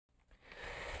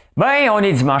Ben, on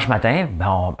est dimanche matin.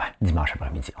 Bon, ben, dimanche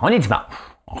après-midi. On est dimanche.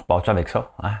 On repart avec ça,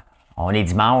 hein? On est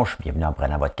dimanche, bienvenue en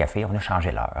prenant votre café. On a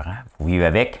changé l'heure, hein? Vous vivez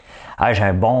avec. Ah, j'ai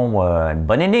une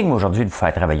bonne énigme aujourd'hui de vous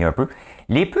faire travailler un peu.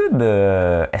 Les pubs,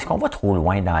 est-ce qu'on va trop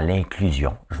loin dans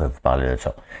l'inclusion? Je vais vous parler de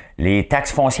ça. Les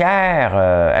taxes foncières,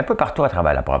 un peu partout à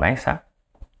travers la province, hein?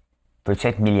 Peux-tu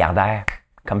être milliardaire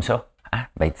comme ça? Hein?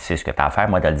 Ben, tu sais ce que tu as à faire,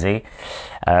 moi, de le dire.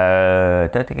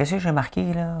 Qu'est-ce que j'ai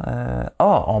marqué, là?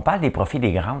 On parle des profits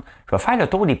des grandes. Je vais faire le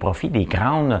tour des profits des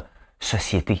grandes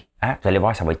sociétés. Hein? Vous allez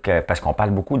voir, ça va être parce qu'on parle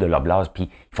beaucoup de l'oblast, puis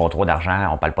ils font trop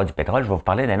d'argent, on parle pas du pétrole. Je vais vous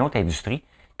parler d'une autre industrie.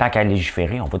 Tant qu'à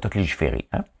légiférer, on va tout légiférer.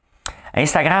 Hein?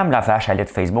 Instagram, la vache à lait de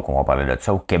Facebook, on va parler de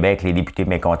ça. Au Québec, les députés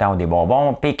mécontents ont des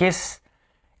bonbons. Pékis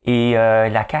et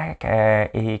la CAQ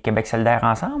et Québec solidaire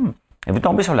ensemble. Et vous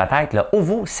tombez sur la tête, là,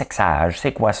 ovosexage,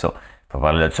 c'est quoi ça? On va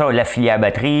parler de ça. La filière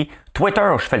batterie,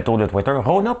 Twitter, je fais le tour de Twitter.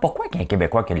 Rona, pourquoi qu'il y a un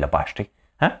Québécois qui ne l'a pas acheté?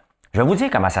 Hein? Je vais vous dire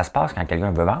comment ça se passe quand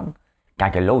quelqu'un veut vendre,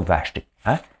 quand l'autre veut acheter.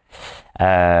 Hein?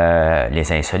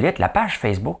 Les insolites, la page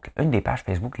Facebook, une des pages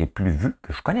Facebook les plus vues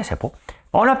que je ne connaissais pas.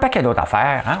 On a un paquet d'autres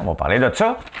affaires, hein? On va parler de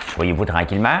ça. Soyez-vous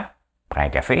tranquillement, prends un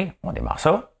café, on démarre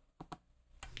ça.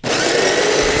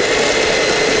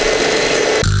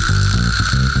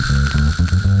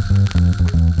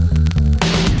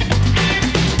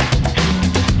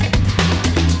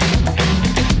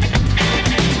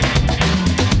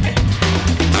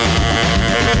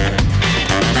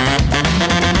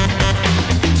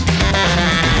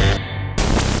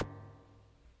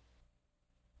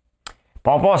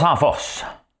 On passe en force.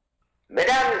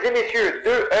 Mesdames et messieurs,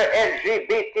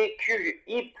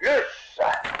 2ELGBTQI+,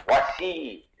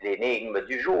 voici l'énigme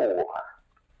du jour.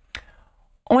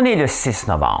 On est le 6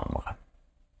 novembre.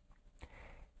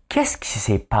 Qu'est-ce qui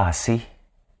s'est passé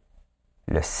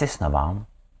le 6 novembre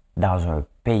dans un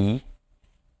pays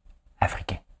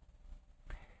africain?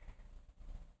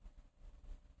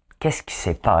 Qu'est-ce qui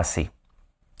s'est passé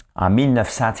en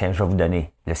 1900, tiens, je vais vous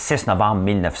donner, le 6 novembre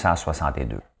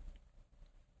 1962.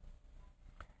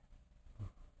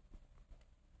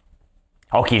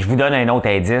 OK, je vous donne un autre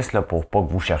indice là, pour pas que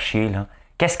vous cherchiez. Là.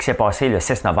 Qu'est-ce qui s'est passé le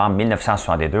 6 novembre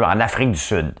 1962 en Afrique du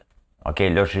Sud? OK,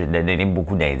 là, j'ai donné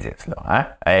beaucoup d'indices. Là, hein?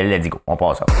 Let's go, on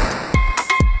passe ça.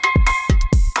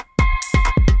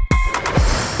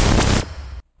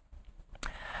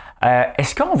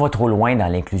 Est-ce qu'on va trop loin dans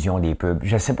l'inclusion des pubs?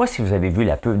 Je ne sais pas si vous avez vu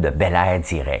la pub de Bel Air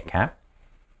Direct. Hein?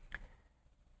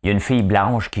 Il y a une fille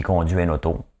blanche qui conduit une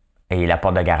auto et la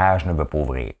porte de garage ne veut pas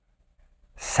ouvrir.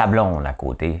 Sa blonde à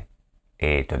côté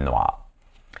est une noire.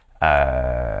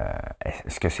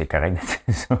 Est-ce que c'est correct de dire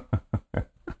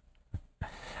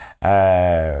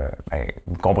ça?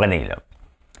 Vous comprenez, là.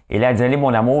 Et là, elle dit, allez,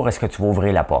 mon amour, est-ce que tu vas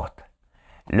ouvrir la porte?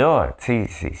 Là, tu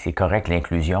sais, c'est correct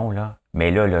l'inclusion, là,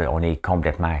 mais là, on est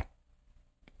complètement...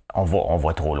 On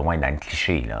va trop loin dans le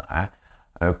cliché, là. Hein?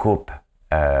 Un couple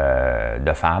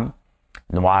de femmes,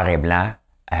 noir et blanc,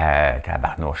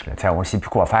 tabarnouche, là. On ne sait plus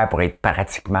quoi faire pour être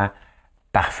pratiquement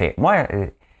parfait. Moi...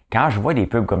 Quand je vois des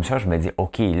pubs comme ça, je me dis,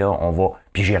 OK, là, on va...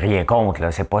 Puis j'ai rien contre,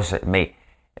 là, c'est pas... Mais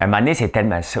à un moment donné, c'est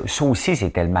tellement... Ça aussi,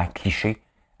 c'est tellement cliché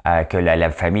que la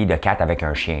famille de 4 avec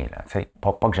un chien, là. Tu sais,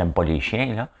 pas que j'aime pas les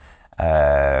chiens,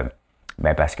 là.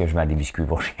 Ben parce que je vends des biscuits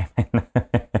pour chiens.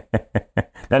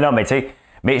 non, mais tu sais...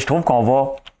 Mais je trouve qu'on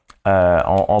va...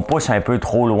 on pousse un peu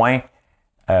trop loin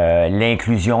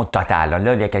l'inclusion totale.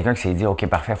 Là, il y a quelqu'un qui s'est dit, OK,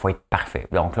 parfait, il faut être parfait.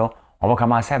 Donc là, on va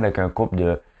commencer avec un couple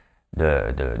de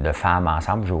femmes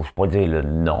ensemble. Je n'ose pas dire le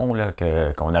nom là,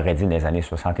 qu'on aurait dit dans les années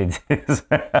 70.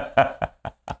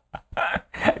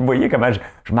 Vous voyez comment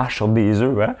je marche sur des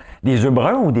œufs, hein? Des œufs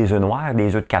bruns ou des œufs noirs,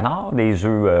 des œufs de canard, des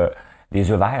œufs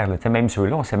verts. Là. Même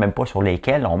ceux-là, on ne sait même pas sur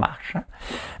lesquels on marche. Hein?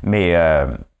 Mais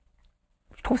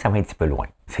je trouve que ça va un petit peu loin.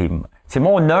 C'est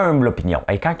mon humble opinion.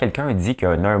 Et quand quelqu'un dit qu'il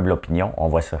y a une humble opinion, on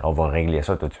va régler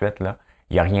ça tout de suite. Là.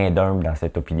 Il n'y a rien d'humble dans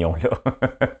cette opinion-là.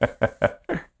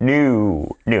 Non.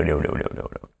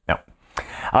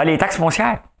 Alors, les taxes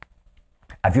foncières.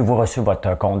 Avez-vous reçu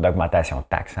votre compte d'augmentation de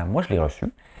taxes? Hein? Moi, je l'ai reçu.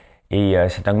 Et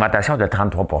c'est une augmentation de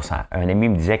 33 %. Un ami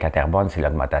me disait qu'à Terrebonne, c'est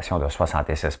l'augmentation de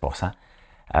 66 %.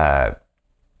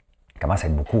 Commence à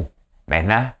être beaucoup.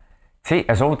 Maintenant, tu sais,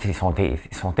 eux autres, ils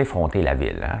sont effrontés, la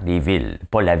ville. Hein? Les villes,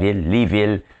 pas la ville, les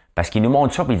villes. Parce qu'ils nous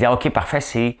montrent ça, puis ils disent, OK, parfait,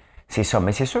 c'est ça.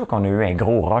 Mais c'est sûr qu'on a eu un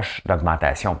gros rush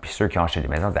d'augmentation. Puis ceux qui ont acheté des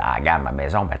maisons disent, regarde, ma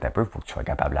maison, ben, un peu, il faut que tu sois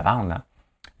capable de la vendre. Hein?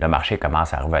 Le marché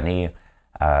commence à revenir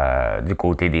du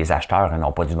côté des acheteurs et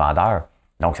non pas du vendeur.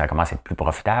 Donc, ça commence à être plus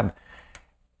profitable.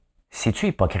 C'est-tu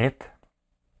hypocrite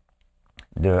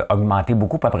d'augmenter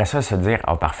beaucoup, puis après ça, se dire,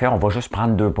 parfait, on va juste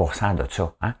prendre 2 % de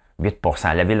ça, hein? 8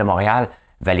 %. La Ville de Montréal,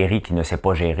 Valérie, qui ne sait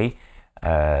pas gérer,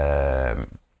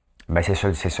 Ben c'est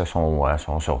ça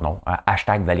son surnom. Hein?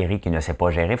 Hashtag Valérie qui ne sait pas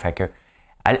gérer. Fait que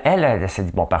elle s'est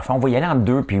dit, bon, parfait, on va y aller entre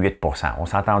 2 puis 8 On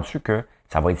s'entend-tu que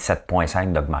ça va être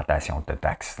 7,5 d'augmentation de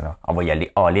taxes? Là? On va y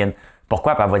aller all-in.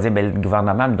 Pourquoi? Puis elle va dire, ben, le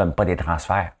gouvernement ne donne pas des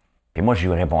transferts. Puis moi, je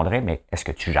lui répondrai, mais est-ce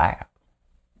que tu gères?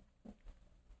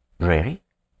 Gérer?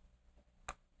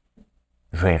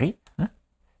 Gérer? Hein?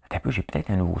 Attends un peu, j'ai peut-être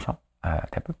un nouveau son.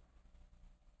 Attends un peu.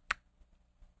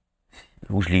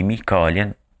 Où je l'ai mis,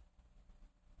 Colin?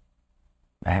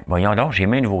 Ben, voyons donc, j'ai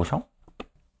mis un nouveau son.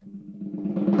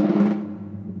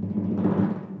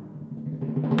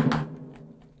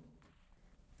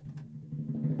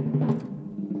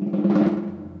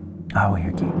 Ah oui,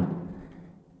 OK.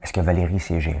 Est-ce que Valérie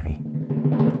sait gérer?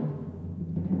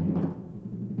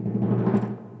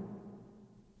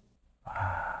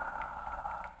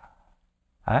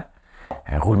 Hein?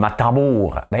 Un roulement de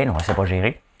tambour. Ben non, elle ne sait pas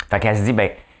gérer. Fait qu'elle se dit,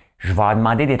 ben, je vais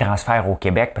demander des transferts au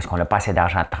Québec parce qu'on n'a pas assez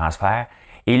d'argent de transfert.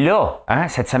 Et là, hein,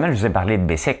 cette semaine, je vous ai parlé de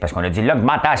BICIC parce qu'on a dit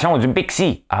l'augmentation du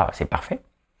Bixi. Ah, c'est parfait.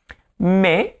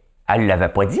 Mais elle ne l'avait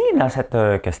pas dit dans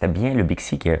que c'était bien le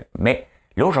Bixi. Mais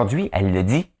là, aujourd'hui, elle le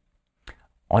dit.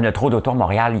 On a trop d'autos à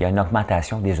Montréal, il y a une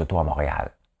augmentation des autos à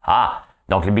Montréal. Ah,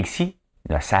 donc le Bixi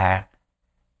ne sert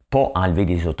pas à enlever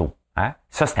des autos. Hein?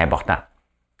 Ça, c'est important.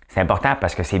 C'est important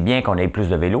parce que c'est bien qu'on ait plus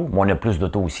de vélos, mais on a plus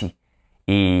d'autos aussi.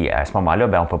 Et à ce moment-là,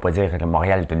 ben, on ne peut pas dire que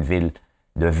Montréal est une ville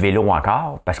de vélos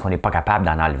encore parce qu'on n'est pas capable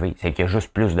d'en enlever. C'est qu'il y a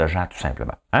juste plus de gens, tout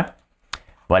simplement. Hein?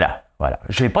 Voilà.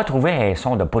 Je n'ai pas trouvé un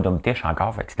son de Podomtiche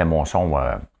encore, fait que c'était mon son.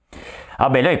 Ah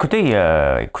ben là, écoutez,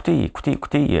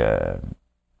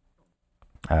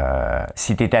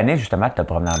 si tu es tanné justement de te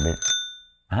promener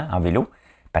en vélo,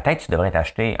 peut-être tu devrais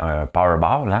t'acheter un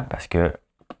Powerball, hein, parce que,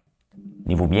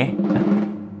 niveau bien, hein,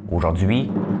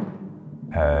 aujourd'hui,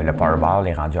 le Powerball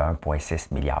est rendu à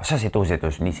 1,6 milliard. Ça, c'est aux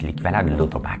États-Unis, c'est l'équivalent de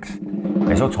l'Automax.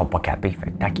 Les autres ne sont pas capés,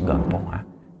 fait que tant qu'ils ne gagnent pas, hein,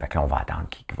 fait que là, on va attendre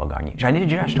qui va gagner. J'en ai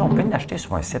déjà acheté, on peut l'acheter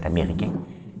sur un site américain.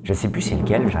 Je ne sais plus c'est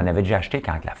lequel, j'en avais déjà acheté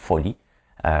quand la folie.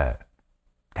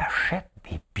 T'achètes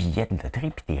des billets de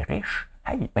loterie puis t'es riche.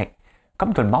 Hey, ben,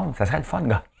 comme tout le monde, ça serait le fun,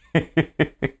 gars.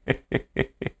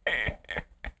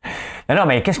 non,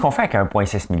 mais qu'est-ce qu'on fait avec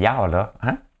 1,6 milliard, là?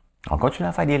 Hein? On continue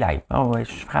à faire des lives. Oh, oui,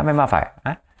 je ferai la même affaire.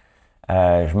 Hein?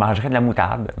 Je mangerais de la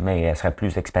moutarde, mais elle serait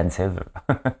plus expensive.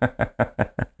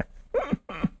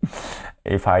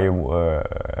 Et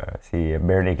c'est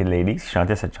Bare Naked Ladies qui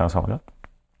chantait cette chanson-là.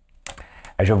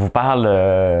 Je vous parle,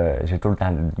 j'ai tout le temps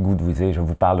le goût de vous dire, je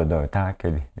vous parle d'un temps que...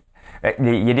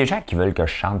 Il y a des gens qui veulent que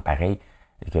je chante pareil,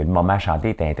 que le moment chanté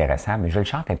est intéressant, mais je le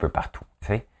chante un peu partout. Tu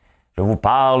sais? Je vous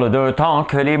parle d'un temps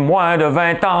que les moins de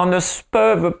 20 ans ne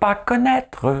peuvent pas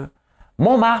connaître.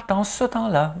 Montmartre en ce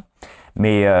temps-là.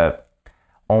 Mais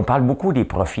on parle beaucoup des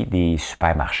profits des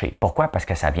supermarchés. Pourquoi? Parce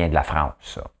que ça vient de la France,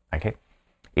 ça. OK?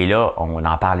 Et là, on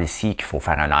en parle ici qu'il faut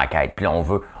faire une enquête. Puis là,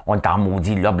 on est en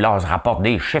maudit. Là, Blas rapporte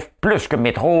des chiffres plus que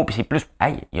Métro, puis c'est plus...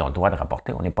 Hey, ils ont le droit de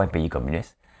rapporter. On n'est pas un pays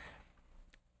communiste.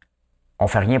 On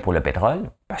fait rien pour le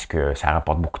pétrole, parce que ça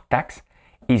rapporte beaucoup de taxes.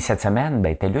 Et cette semaine,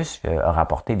 ben, TELUS a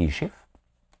rapporté des chiffres.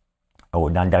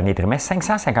 Dans le dernier trimestre,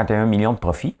 551 millions de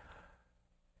profits.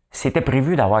 C'était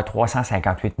prévu d'avoir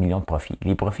 358 millions de profits.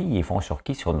 Les profits, ils les font sur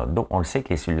qui? Sur notre dos. On le sait que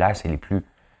les cellulaires, c'est les plus...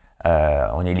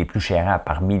 on est les plus chérants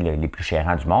parmi les plus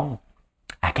chérants du monde.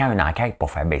 À quand une enquête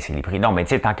pour faire baisser les prix? Non, mais tu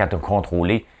sais, tant qu'à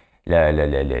contrôler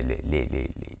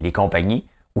les compagnies,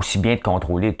 aussi bien de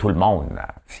contrôler tout le monde.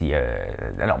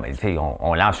 Non, mais tu sais,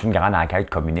 on lance une grande enquête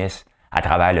communiste à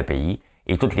travers le pays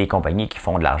et toutes les compagnies qui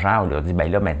font de l'argent, on leur dit,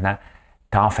 ben là, maintenant,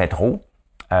 t'en fais trop,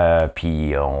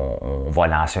 puis on va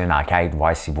lancer une enquête,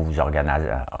 voir si vous vous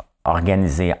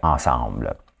organisez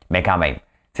ensemble. Mais quand même, tu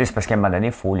sais, c'est parce qu'à un moment donné,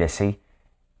 il faut laisser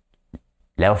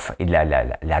l'offre et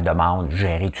la demande,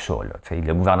 gérer tout ça. Là.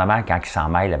 Le gouvernement, quand il s'en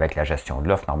mêle avec la gestion de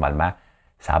l'offre, normalement,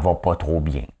 ça va pas trop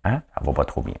bien. Hein? Ça va pas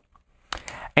trop bien.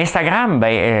 Instagram,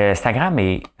 ben, Instagram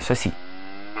est ceci.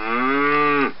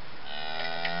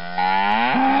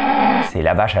 C'est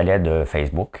la vache à lait de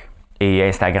Facebook. Et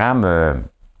Instagram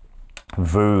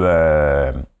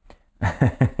veut...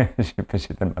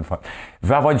 j'ai tellement de fun.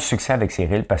 Veut avoir du succès avec ses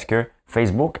reels parce que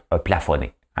Facebook a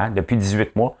plafonné. Hein? Depuis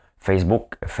 18 mois,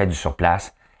 Facebook fait du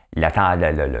surplace,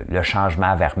 le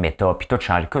changement vers Meta, puis tout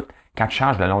change. Écoute, quand tu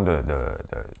changes le nom de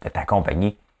ta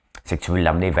compagnie, c'est que tu veux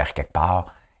l'amener vers quelque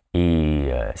part,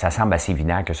 et ça semble assez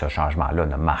évident que ce changement-là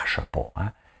ne marche pas.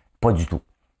 Hein? Pas du tout.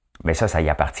 Mais ça y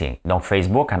appartient. Donc,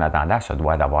 Facebook, en attendant, se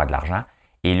doit d'avoir de l'argent,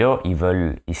 et là,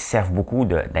 ils servent beaucoup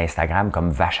d'Instagram comme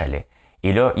vache à lait.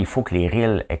 Et là, il faut que les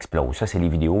reels explosent. Ça, c'est les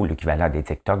vidéos, l'équivalent des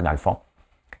TikTok, dans le fond.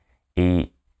 Mais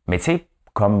tu sais,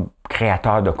 comme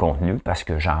créateur de contenu, parce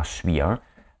que j'en suis un,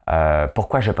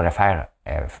 pourquoi je préfère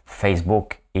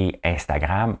Facebook et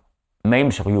Instagram.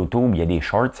 Même sur YouTube, il y a des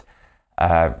shorts.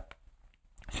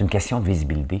 C'est une question de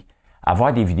visibilité.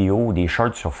 Avoir des vidéos, des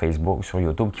shorts sur Facebook, sur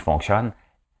YouTube qui fonctionnent,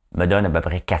 me donne à peu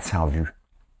près 400 vues.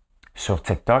 Sur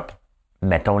TikTok,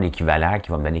 mettons l'équivalent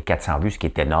qui va me donner 400 vues, ce qui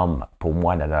est énorme pour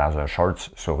moi dans un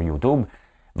short sur YouTube,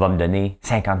 va me donner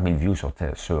 50 000 vues sur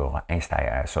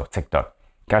TikTok.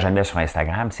 Quand je le mets sur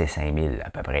Instagram, c'est 5 000 à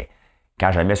peu près.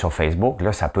 Quand je le mets sur Facebook,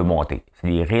 là, ça peut monter.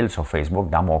 Les reels sur Facebook,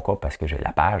 dans mon cas, parce que j'ai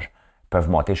la page, peuvent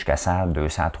monter jusqu'à 100,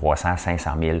 200, 300,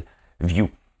 500 000 views.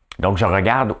 Donc, je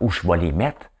regarde où je vais les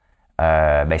mettre.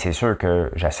 Ben, c'est sûr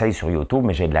que j'essaye sur YouTube,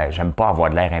 mais j'aime pas avoir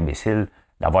de l'air imbécile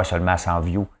d'avoir seulement 100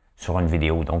 views sur une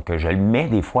vidéo. Donc, je le mets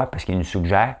des fois parce qu'il nous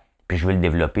suggère, puis je veux le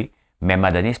développer. Mais à un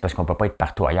moment donné, c'est parce qu'on ne peut pas être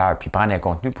partout ailleurs. Puis prendre un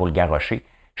contenu pour le garrocher,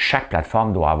 chaque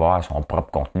plateforme doit avoir son propre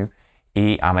contenu.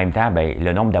 Et en même temps, ben,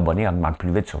 le nombre d'abonnés augmente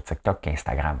plus vite sur TikTok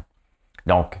qu'Instagram.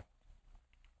 Donc,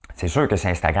 c'est sûr que si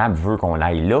Instagram veut qu'on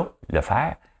aille là, le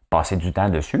faire, passer du temps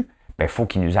dessus, ben, il faut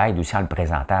qu'il nous aide aussi en le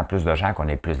présentant à plus de gens, qu'on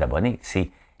ait plus d'abonnés. C'est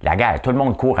la guerre. Tout le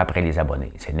monde court après les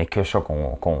abonnés. Ce n'est que ça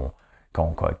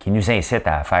qui nous incite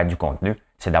à faire du contenu,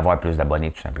 c'est d'avoir plus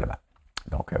d'abonnés, tout simplement.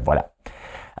 Donc, voilà.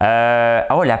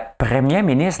 La première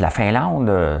ministre de la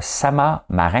Finlande, Sanna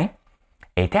Marin,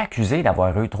 a été accusée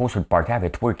d'avoir eu trop sur le party, avait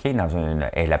twerké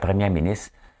la première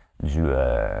ministre de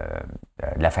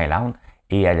la Finlande,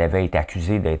 et elle avait été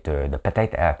accusée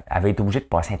avait été obligée de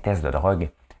passer un test de drogue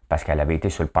parce qu'elle avait été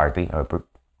sur le party un peu.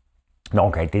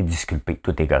 Donc, elle a été disculpée.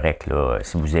 Tout est correct, là,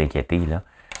 si vous vous inquiétez, là.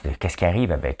 Qu'est-ce qui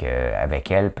arrive avec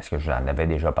elle, parce que j'en avais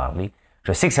déjà parlé.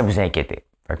 Je sais que ça vous inquiétait.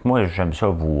 Fait que moi, j'aime ça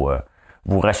vous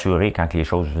rassurer quand les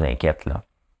choses vous inquiètent, là.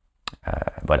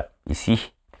 Voilà,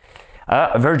 ici.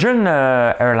 Virgin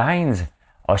Airlines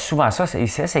a souvent ça.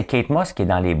 C'est Kate Moss qui est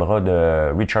dans les bras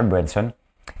de Richard Branson.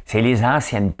 C'est les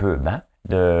anciennes pubs, hein.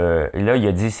 Là, il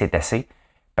a dit c'est assez.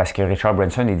 Parce que Richard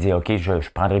Branson, il dit, OK, je ne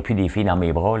prendrai plus des filles dans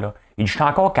mes bras, là. Il dit, je suis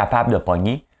encore capable de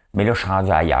pogner, mais là, je suis rendu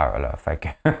ailleurs, là. Fait que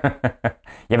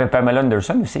il y avait Pamela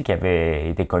Anderson aussi qui avait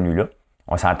été connue là.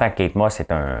 On s'entend que Kate Moss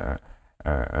est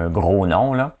un gros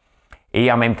nom, là.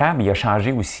 Et en même temps, il a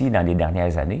changé aussi dans les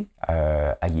dernières années.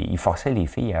 Il forçait les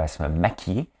filles à se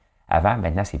maquiller. Avant,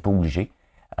 maintenant, c'est pas obligé.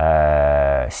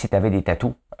 Si tu avais des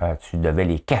tatous, tu devais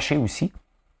les cacher aussi.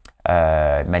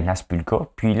 Maintenant, c'est plus le cas.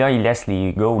 Puis là, il laisse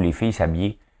les gars ou les filles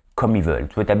s'habiller comme ils veulent.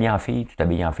 Tu veux t'habiller en fille, tu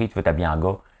t'habilles en fille. Tu veux t'habiller en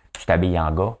gars, tu t'habilles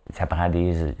en gars. Ça prend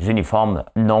des uniformes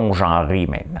non genrés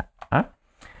maintenant. Hein?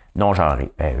 Non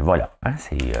genrés. Voilà. Hein?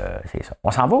 C'est ça.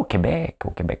 On s'en va au Québec.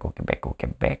 Au Québec.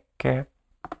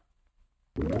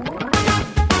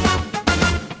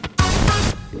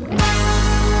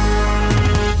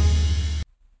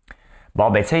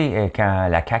 Bon, ben tu sais, quand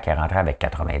la CAQ est rentrée avec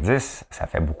 90, ça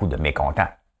fait beaucoup de mécontents.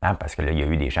 Hein, parce que là, il y a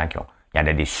eu des gens il y en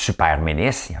a des super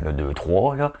ministres, il y en a 2,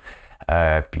 3, là.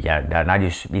 Puis,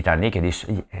 étant donné qu'il y a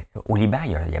au Liban,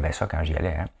 il y avait ça quand j'y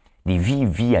allais, hein, des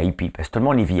VIP. Parce que tout le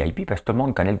monde est VIP, parce que tout le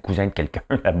monde connaît le cousin de quelqu'un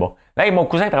là-bas. Hey, mon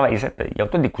cousin travaille ici. Ils ont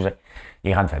tous des cousins,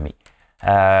 les grandes familles.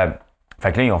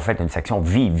 Fait que là, ils ont fait une section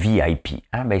VIP.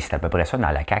 Hein, ben, c'est à peu près ça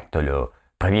dans la CAQ. Tu as le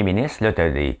premier ministre, là, tu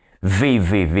as des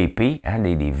VVVP, hein,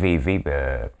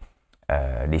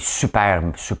 des super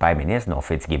ministres, dont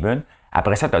Fitzgibbon.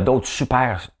 Après ça, tu as d'autres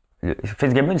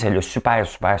Fitzgibbon, c'est le super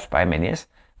ministre.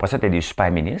 Après ça, tu as des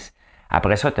super ministres.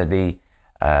 Après ça, tu as des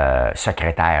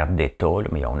secrétaires d'État, là,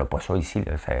 mais on n'a pas ça ici.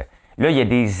 Là, il y a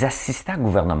des assistants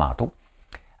gouvernementaux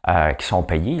qui sont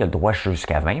payés. Il a le droit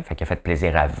jusqu'à 20, fait qu'il a fait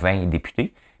plaisir à 20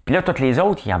 députés. Puis là, toutes les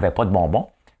autres, il n'y avait pas de bonbons.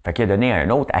 Fait qu'il a donné un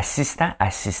autre assistant.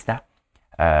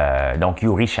 Donc,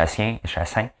 Yuri Chassin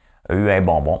a eu un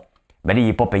bonbon. Mais là, il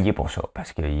n'est pas payé pour ça,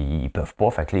 parce qu'ils ne peuvent pas.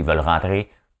 Fait que là, ils veulent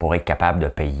rentrer pour être capable de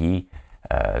payer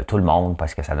tout le monde,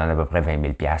 parce que ça donne à peu près 20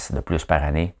 000 $ de plus par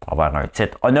année pour avoir un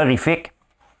titre honorifique.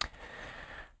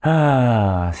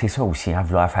 C'est ça aussi, hein,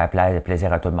 vouloir faire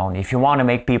plaisir à tout le monde. If you want to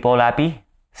make people happy,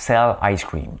 sell ice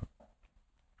cream.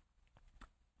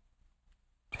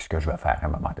 C'est ce que je vais faire à un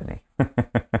moment donné.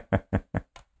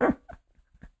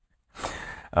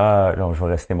 Donc, je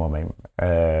vais rester moi-même.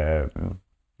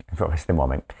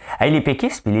 Hey, les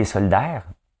péquistes et les soldats,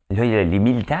 là, les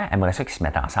militants aimeraient ça qu'ils se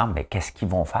mettent ensemble, mais qu'est-ce qu'ils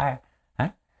vont faire?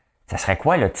 Hein? Ça serait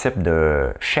quoi le type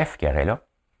de chef qu'il y aurait là?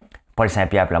 Paul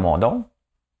Saint-Pierre Plamondon,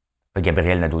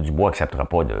 Gabriel Nadeau-Dubois n'acceptera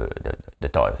pas de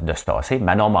se tasser.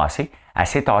 Manon Massé, elle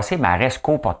s'est tassée, mais elle reste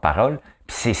co-porte-parole.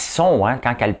 Puis c'est son, hein,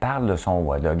 quand elle parle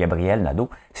de Gabriel Nadeau,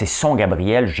 c'est son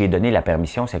Gabriel, j'ai donné la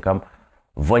permission, c'est comme,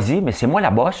 vas-y, mais c'est moi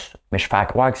la bosse, mais je fais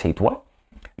croire que c'est toi.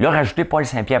 Là, rajouter Paul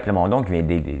Saint-Pierre Plamondon qui vient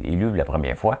d'être élu la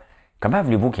première fois. Comment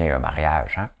voulez-vous qu'il y ait un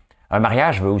mariage? Hein? Un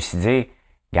mariage veut aussi dire,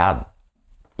 regarde,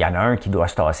 il y en a un qui doit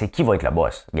se tasser. Qui va être le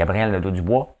boss? Gabriel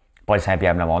Nadeau-Dubois? Paul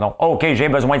Saint-Pierre Plamondon. OK, j'ai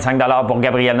besoin de 5 pour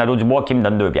Gabriel Nadeau-Dubois qui me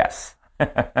donne 2 piastres.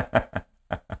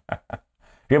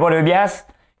 J'ai pas 2 piastres?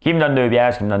 Qui me donne 2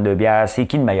 piastres? Qui me donne 2 piastres? C'est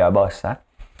qui le meilleur boss? Hein?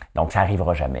 Donc, ça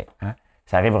n'arrivera jamais. Hein?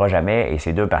 Ça n'arrivera jamais et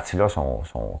ces deux partis-là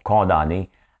sont condamnés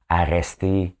à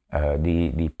rester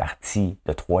des partis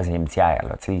de troisième tiers.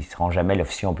 Là. Ils ne seront jamais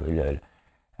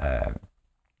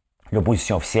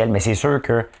l'opposition officielle, mais c'est sûr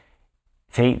que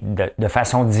de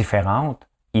façon différente,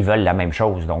 ils veulent la même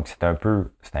chose. Donc, c'est un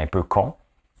peu con,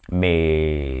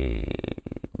 mais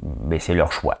c'est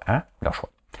leur choix. Hein? Leur choix.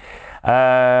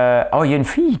 Il y a une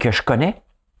fille que je connais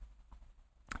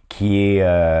qui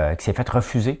s'est faite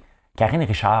refuser. Karine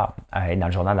Richard est dans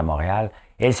le Journal de Montréal.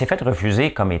 Et elle s'est faite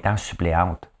refuser comme étant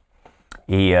suppléante.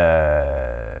 Et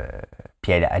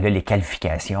puis elle a les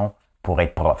qualifications pour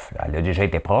être prof. Là. Elle a déjà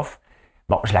été prof.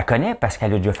 Bon, je la connais parce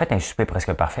qu'elle a déjà fait un souper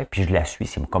presque parfait, puis je la suis,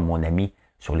 c'est comme mon amie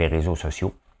sur les réseaux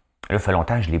sociaux. Là, ça fait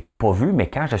longtemps que je ne l'ai pas vue, mais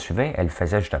quand je la suivais, elle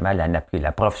faisait justement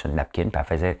la prof sur une napkin, puis elle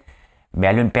faisait... Mais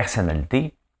elle a une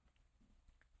personnalité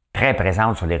très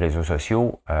présente sur les réseaux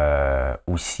sociaux,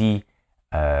 aussi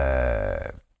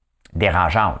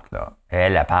dérangeante. Là.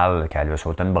 Elle parle qu'elle a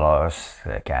sauté une brosse,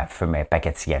 qu'elle fume un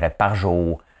paquet de cigarettes par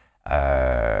jour,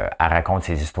 elle raconte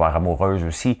ses histoires amoureuses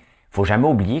aussi. Il ne faut jamais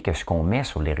oublier que ce qu'on met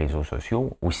sur les réseaux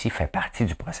sociaux aussi fait partie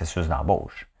du processus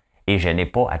d'embauche. Et je n'ai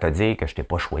pas à te dire que je ne t'ai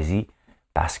pas choisi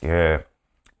parce que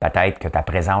peut-être que ta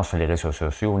présence sur les réseaux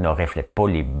sociaux ne reflète pas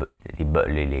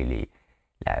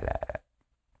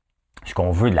ce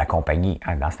qu'on veut de la compagnie.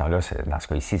 Hein, dans ce temps-là, dans ce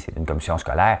cas-ci, c'est une commission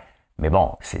scolaire. Mais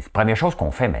bon, c'est la première chose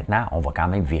qu'on fait maintenant, on va quand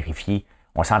même vérifier.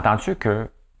 On s'entend-tu que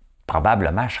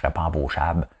probablement je ne serais pas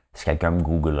embauchable si quelqu'un me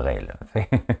googlerait, là.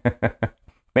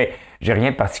 Mais j'ai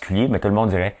rien de particulier, mais tout le monde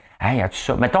dirait « Hey, as-tu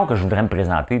ça? » Mettons que je voudrais me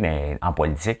présenter en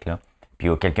politique, là, puis il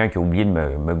y a quelqu'un qui a oublié de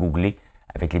me googler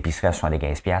avec l'épicerie à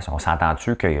 75$. On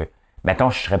s'entend-tu que, mettons,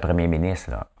 je serais premier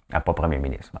ministre, là. Ah, pas premier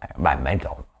ministre.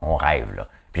 Mettons, on rêve, là.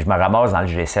 Puis je me ramasse dans le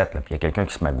G7, là, puis il y a quelqu'un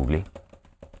qui se m'a googlé.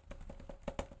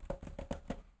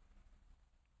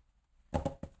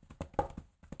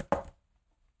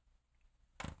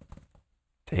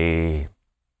 C'est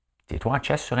toi en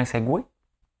chess sur un Segway?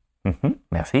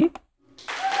 Merci.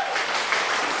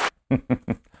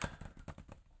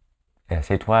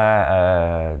 C'est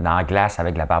toi dans la glace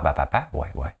avec la barbe à papa? Ouais.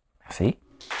 Merci.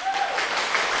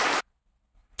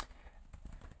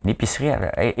 L'épicerie,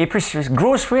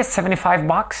 grocery at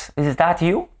 $75. Is that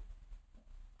you?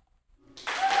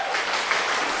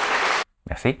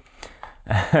 Merci.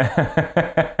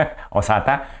 On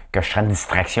s'entend que je serais une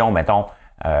distraction, mettons,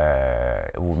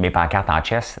 ou mes pancartes en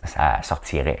chess, ça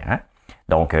sortirait. Hein?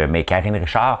 Donc, mais Karine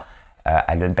Richard,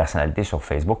 elle a une personnalité sur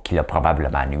Facebook qui l'a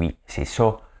probablement nuit. C'est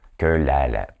ça que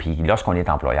Puis lorsqu'on est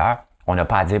employeur, on n'a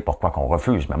pas à dire pourquoi qu'on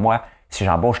refuse. Mais moi, si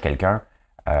j'embauche quelqu'un,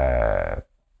 pas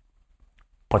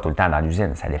tout le temps dans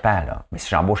l'usine, ça dépend, là. Mais si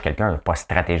j'embauche quelqu'un pas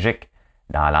stratégique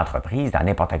dans l'entreprise, dans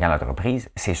n'importe quelle entreprise,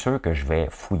 c'est sûr que je vais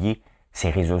fouiller ses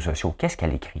réseaux sociaux. Qu'est-ce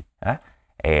qu'elle écrit? Hein?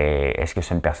 Est-ce que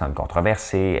c'est une personne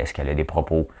controversée? Est-ce qu'elle a des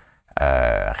propos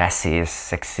racistes,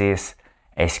 sexistes?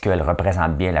 Est-ce qu'elle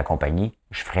représente bien la compagnie?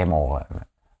 Je ferai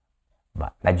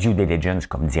ma due diligence,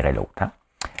 comme dirait l'autre. Hein?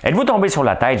 Êtes-vous tombé sur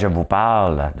la tête? Je vous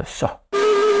parle de ça.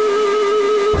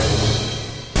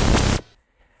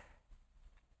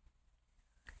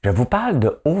 Je vous parle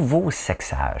de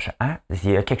ovosexage. Hein?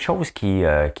 Il y a quelque chose qui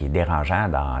est dérangeant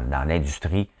dans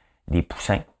l'industrie des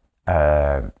poussins,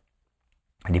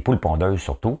 des poules pondeuses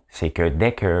surtout, c'est que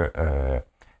dès que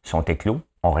sont éclos,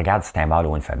 on regarde si c'est un mâle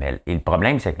ou une femelle. Et le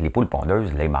problème, c'est que les poules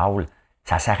pondeuses, les mâles,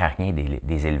 ça ne sert à rien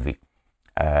des élever.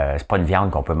 C'est pas une viande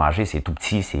qu'on peut manger, c'est tout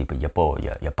petit, il n'y a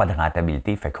pas de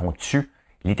rentabilité. Fait qu'on tue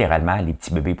littéralement les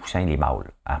petits bébés poussins, les mâles,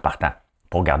 en partant,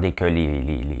 pour garder que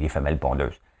les femelles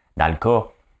pondeuses. Dans le cas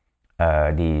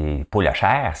des poules à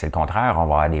chair, c'est le contraire, on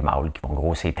va avoir des mâles qui vont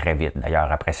grossir très vite.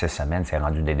 D'ailleurs, après 6 semaines, c'est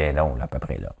rendu des dindons, là, à peu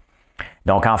près là.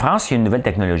 Donc, en France, il y a une nouvelle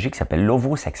technologie qui s'appelle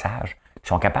l'ovosexage. Ils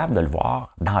sont capables de le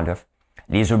voir dans l'œuf.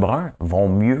 Les œufs bruns vont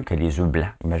mieux que les œufs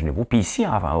blancs, imaginez-vous. Puis ici,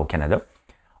 au Canada,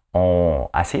 on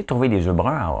a essayé de trouver des œufs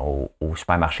bruns au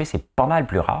supermarché. C'est pas mal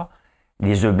plus rare.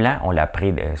 Les œufs blancs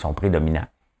sont prédominants.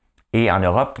 Et en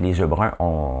Europe, les œufs bruns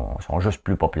sont juste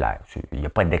plus populaires. Il n'y a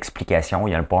pas d'explication.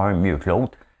 Il n'y en a pas un mieux que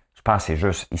l'autre. Je pense que c'est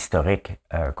juste historique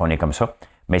qu'on est comme ça.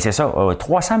 Mais c'est ça.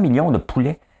 300 millions de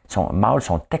poulets mâles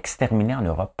sont exterminés en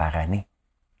Europe par année.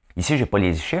 Ici, je n'ai pas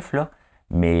les chiffres, là,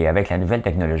 mais avec la nouvelle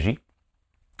technologie,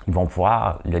 ils vont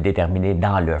pouvoir le déterminer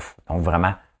dans l'œuf. Donc,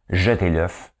 vraiment, jeter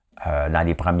l'œuf dans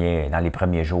les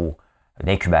premiers jours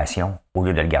d'incubation au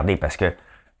lieu de le garder. Parce que,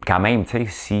 quand même, tu sais,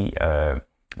 si,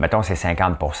 mettons, c'est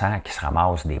 50% qui se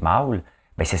ramassent des mâles,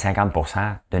 bien, c'est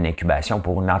 50% d'une incubation.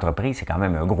 Pour une entreprise, c'est quand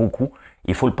même un gros coût.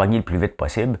 Il faut le pogner le plus vite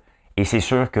possible. Et c'est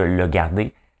sûr que le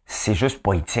garder, c'est juste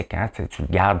pas éthique. Hein? Tu le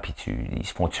gardes, puis ils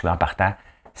se font tuer en partant.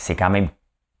 C'est quand même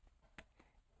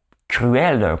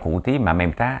cruel d'un côté, mais en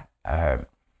même temps,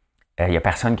 il n'y a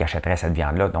personne qui achèterait cette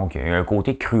viande-là. Donc, il y a un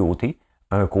côté cruauté,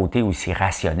 un côté aussi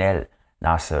rationnel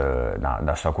dans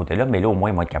ce côté-là. Mais là, au moins,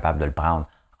 ils vont être capables de le prendre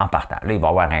en partant. Là, il va y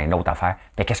avoir une autre affaire.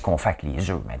 Mais qu'est-ce qu'on fait avec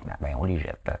les œufs maintenant? Bien, on les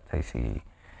jette.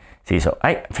 C'est ça.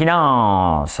 Hey,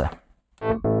 finance!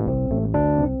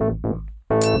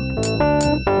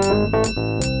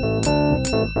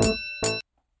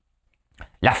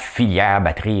 La filière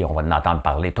batterie, on va en entendre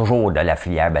parler toujours de la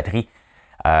filière batterie.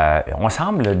 On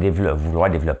semble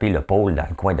vouloir développer le pôle dans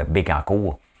le coin de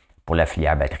Bécancour pour la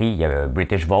filière batterie. Il y a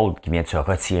British Volt qui vient de se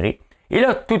retirer. Et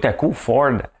là, tout à coup,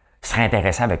 Ford serait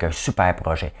intéressant avec un super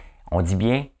projet. On dit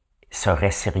bien,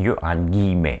 serait sérieux entre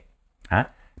guillemets. Hein?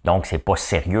 Donc, c'est pas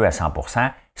sérieux à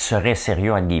 100%. Serait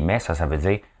sérieux entre guillemets, ça veut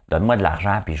dire, donne-moi de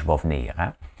l'argent puis je vais venir.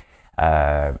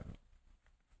 Hein?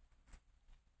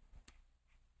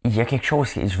 Il y a quelque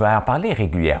chose, je vais en parler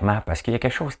régulièrement parce qu'il y a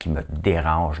quelque chose qui me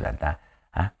dérange là-dedans.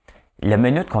 Hein? La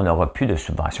minute qu'on n'aura plus de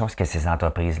subventions, c'est que ces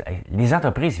entreprises, les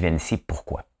entreprises viennent ici,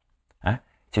 pourquoi? Hein?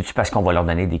 C'est-tu parce qu'on va leur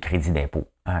donner des crédits d'impôt,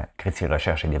 hein? Crédits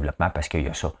recherche et développement, parce qu'il y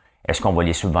a ça. Est-ce qu'on va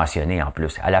les subventionner en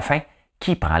plus? À la fin,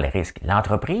 qui prend le risque?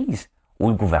 L'entreprise ou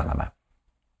le gouvernement?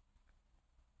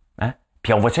 Hein?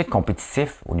 Puis on va être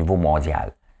compétitif au niveau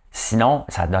mondial? Sinon,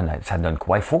 ça donne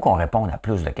quoi? Il faut qu'on réponde à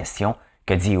plus de questions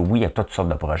que dire oui à toutes sortes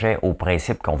de projets au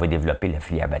principe qu'on veut développer la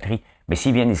filière batterie. Mais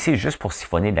s'ils viennent ici juste pour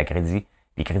siphonner des crédits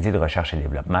de recherche et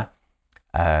développement,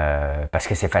 parce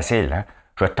que c'est facile, hein?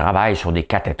 Je travaille sur des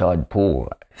cathétodes pour,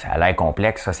 ça a l'air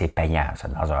complexe, ça c'est payant, ça,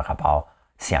 dans un rapport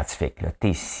scientifique, le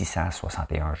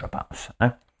T661, je pense.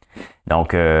 Hein?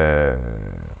 Donc, moi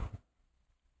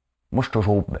je suis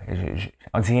toujours,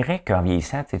 on dirait qu'en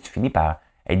vieillissant, tu finis par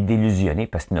être délusionné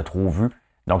parce que tu en as trop vu.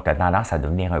 Donc, tu as tendance à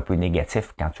devenir un peu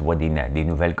négatif quand tu vois des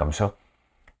nouvelles comme ça.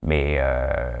 Mais,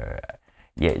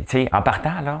 tu sais, en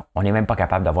partant, là, on n'est même pas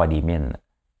capable d'avoir des mines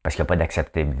parce qu'il n'y a pas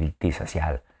d'acceptabilité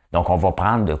sociale. Donc, on va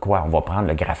prendre de quoi? On va prendre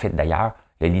le graphite d'ailleurs,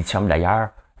 le lithium d'ailleurs,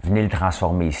 venir le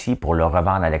transformer ici pour le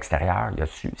revendre à l'extérieur.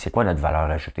 C'est quoi notre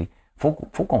valeur ajoutée? Faut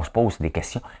qu'on se pose des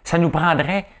questions. Ça nous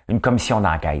prendrait une commission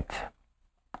d'enquête.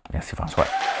 Merci, François.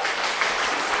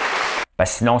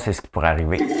 Parce que sinon, c'est ce qui pourrait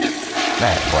arriver.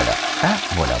 Ben, voilà. Hein?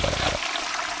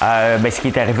 Voilà. Ben, ce qui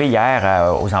est arrivé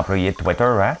hier aux employés de Twitter,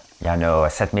 hein? Il y en a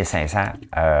 7500.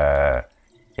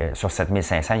 Sur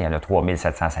 7500, il y en a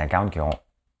 3750 qui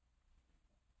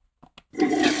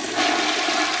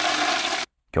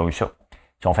ont eu ça,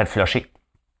 qui ont fait flusher.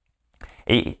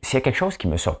 Et s'il y a quelque chose qui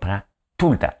me surprend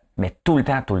tout le temps, mais tout le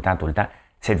temps,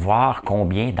 c'est de voir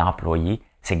combien d'employés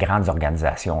ces grandes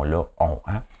organisations-là ont.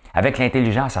 Hein? Avec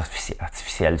l'intelligence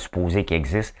artificielle supposée qui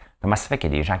existe, comment ça fait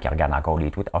qu'il y a des gens qui regardent encore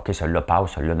les tweets? OK, celui-là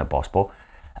passe, celui-là ne passe pas.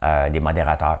 Des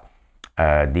modérateurs,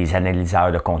 des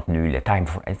analyseurs de contenu, le time.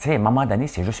 Tu sais, à un moment donné,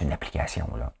 c'est juste une application.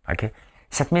 Là, OK?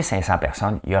 7500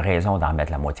 personnes, il y a raison d'en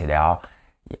mettre la moitié dehors.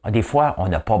 Des fois, on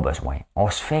n'a pas besoin. On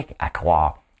se fait à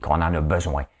croire qu'on en a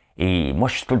besoin. Et moi,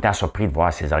 je suis tout le temps surpris de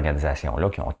voir ces organisations-là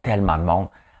qui ont tellement de monde,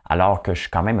 alors que je suis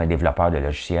quand même un développeur de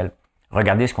logiciels.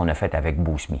 Regardez ce qu'on a fait avec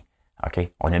BoostMe. OK?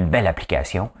 On a une belle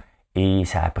application et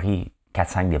ça a pris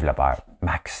 4-5 développeurs,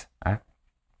 max. Hein?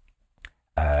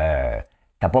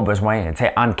 T'as pas besoin, tu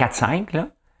sais, entre 4-5, là,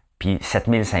 puis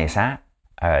 7500,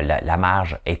 la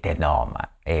marge est énorme, hein,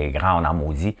 est grande en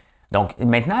maudit. Donc,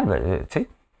 maintenant, tu sais,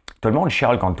 tout le monde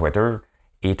chiale contre Twitter,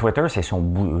 et Twitter, c'est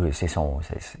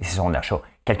son achat.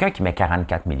 Quelqu'un qui met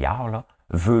 44 milliards, là,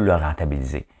 veut le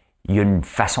rentabiliser. Il y a une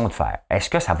façon de faire. Est-ce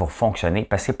que ça va fonctionner?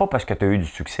 Parce que c'est pas parce que tu as eu du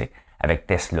succès avec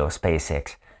Tesla,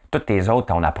 SpaceX, toutes tes autres,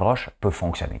 ton approche peut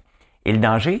fonctionner. Et le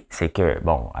danger, c'est que,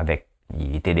 bon, avec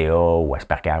les TDA ou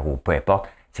Asperger ou peu importe,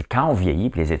 c'est quand on vieillit,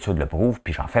 puis les études le prouvent,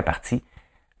 puis j'en fais partie,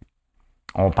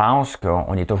 on pense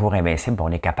qu'on est toujours invincible, puis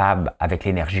on est capable, avec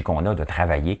l'énergie qu'on a, de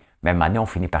travailler, mais maintenant, on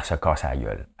finit par se casser la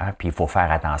gueule. Hein? Puis il faut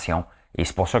faire attention. Et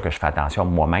c'est pour ça que je fais attention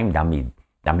moi-même dans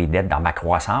mes dettes, dans ma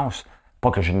croissance.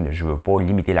 Pas que je ne veux pas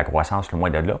limiter la croissance, loin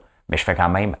de là, mais je fais quand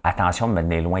même attention de me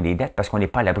tenir loin des dettes parce qu'on n'est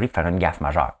pas à l'abri de faire une gaffe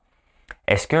majeure.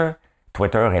 Est-ce que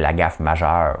Twitter est la gaffe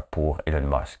majeure pour Elon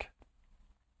Musk?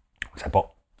 On ne sait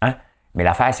pas. Hein? Mais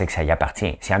l'affaire, c'est que ça y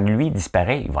appartient. Si un de lui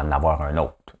disparaît, il va en avoir un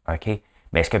autre. OK?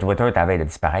 Mais est-ce que Twitter t'avait de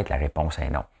disparaître? La réponse est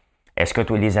non. Est-ce que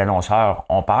tous les annonceurs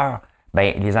ont peur?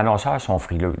 Bien, les annonceurs sont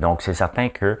frileux. Donc, c'est certain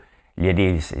qu'il y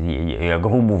a un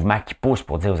gros mouvement qui pousse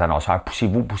pour dire aux annonceurs,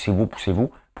 poussez-vous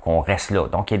pour qu'on reste là.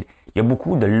 Donc, il y a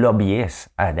beaucoup de lobbyistes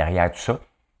derrière tout ça.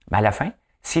 Mais à la fin,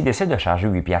 S'il décide de charger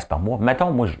 8 piastres par mois,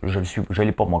 mettons, moi, je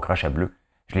l'ai pas mon crochet bleu.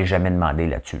 Je l'ai jamais demandé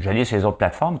là-dessus. Je l'ai sur les autres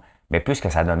plateformes, mais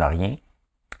puisque ça donne rien,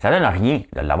 ça donne rien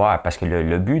de l'avoir, parce que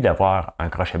le but d'avoir un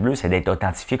crochet bleu, c'est d'être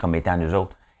authentifié comme étant nous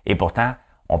autres. Et pourtant,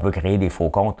 on peut créer des faux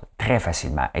comptes très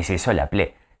facilement. Et c'est ça la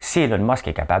plaie. Si Elon Musk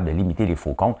est capable de limiter les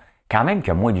faux comptes, quand même qu'il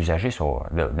y a moins d'usagers,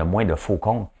 de moins de faux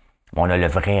comptes, on a le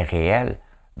vrai réel,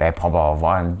 ben, on va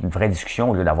avoir une vraie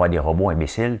discussion au lieu d'avoir des robots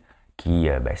imbéciles qui,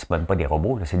 ben, c'est pas des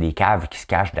robots, c'est des caves qui se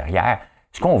cachent derrière.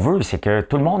 Ce qu'on veut, c'est que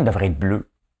tout le monde devrait être bleu.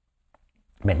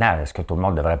 Maintenant, est-ce que tout le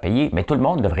monde devrait payer? Mais tout le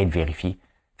monde devrait être vérifié.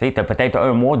 Tu sais, tu as peut-être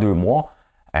 1 mois, 2 mois,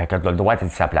 quand tu as le droit d'être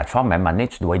sur sa plateforme, mais à un moment donné,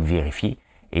 tu dois être vérifié.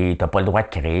 Et tu n'as pas le droit de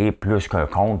créer plus qu'un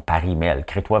compte par email.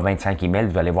 Crée-toi 25 emails,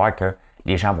 vous allez voir que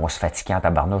les gens vont se fatiguer en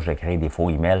tabarnouche de créer des faux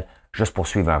emails juste pour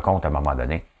suivre un compte à un moment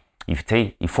donné.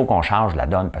 Il faut qu'on change la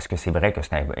donne parce que c'est vrai que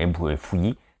c'est un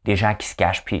fouillis. Des gens qui se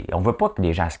cachent, puis on ne veut pas que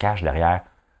des gens se cachent derrière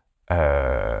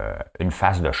une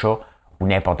face de chat ou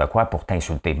n'importe quoi pour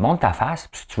t'insulter. Monte ta face,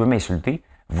 puis si tu veux m'insulter,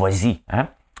 vas-y. Hein?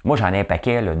 Moi, j'en ai un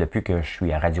paquet là, depuis que je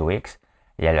suis à Radio X.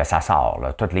 Ça sort.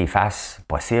 Là. Toutes les faces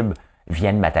possibles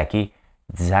viennent m'attaquer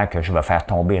disant que je vais faire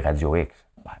tomber Radio X.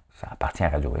 Ben, ça appartient à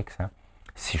Radio X. Hein?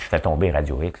 Si je fais tomber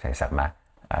Radio X, sincèrement,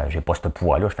 j'ai pas ce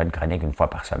pouvoir-là. Je fais une chronique 1 fois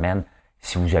par semaine.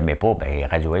 Si vous n'aimez pas, ben,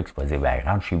 Radio X va dire ben,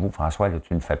 rentre chez vous, François, là,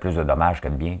 tu nous fais plus de dommages que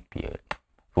de bien. Puis, j'ai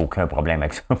aucun problème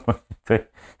avec ça,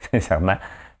 sincèrement.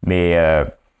 Mais,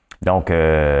 donc, il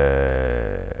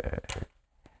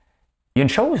y a une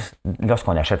chose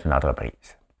lorsqu'on achète une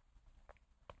entreprise.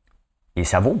 Et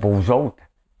ça vaut pour vous autres,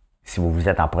 si vous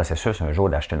êtes en processus un jour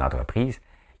d'acheter une entreprise,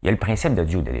 il y a le principe de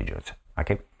due diligence.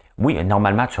 OK? Oui,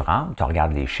 normalement, tu rentres, tu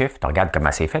regardes les chiffres, tu regardes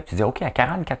comment c'est fait, tu dis, OK, à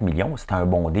 44 millions, c'est un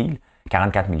bon deal.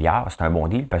 44 milliards, c'est un bon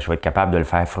deal parce que je vais être capable de le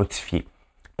faire fructifier.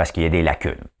 Parce qu'il y a des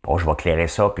lacunes. Bon, je vais clairer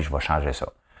ça, puis je vais changer ça.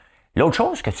 L'autre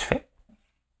chose que tu fais,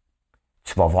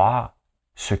 tu vas voir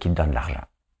ceux qui te donnent de l'argent.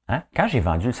 Hein? Quand j'ai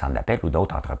vendu le centre d'appel ou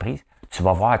d'autres entreprises, tu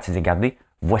vas voir, tu dis, regardez,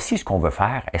 voici ce qu'on veut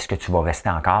faire, est-ce que tu vas rester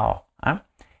encore? Hein?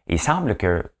 Et il semble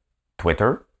que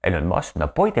Twitter, Elon Musk, n'a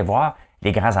pas été voir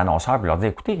les grands annonceurs et leur dire,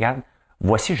 écoutez, regarde,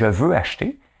 voici, je veux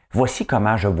acheter, voici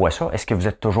comment je vois ça, est-ce que vous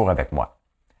êtes toujours avec moi?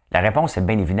 La réponse est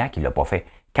bien évident qu'il ne l'a pas fait.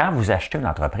 Quand vous achetez une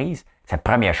entreprise, c'est la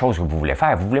première chose que vous voulez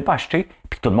faire. Vous ne voulez pas acheter,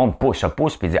 puis que tout le monde se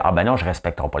pousse, puis dit « Ah ben non, je ne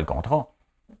respecterai pas le contrat.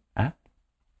 Hein? »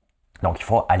 Donc, il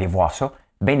faut aller voir ça.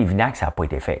 Bien évident que ça n'a pas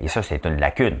été fait. Et ça, c'est une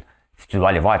lacune. Si tu dois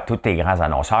aller voir tous tes grands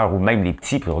annonceurs, ou même les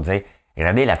petits, pour dire «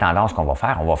 Regardez la tendance qu'on va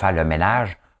faire le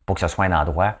ménage pour que ce soit un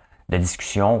endroit de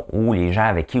discussion où les gens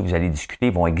avec qui vous allez discuter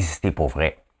vont exister pour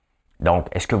vrai. Donc,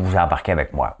 est-ce que vous embarquez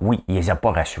avec moi? » Oui, il ne les a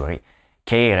pas rassurés.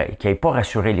 Qui n'ait pas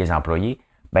rassuré les employés,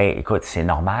 ben écoute, c'est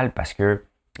normal parce que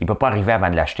il ne peut pas arriver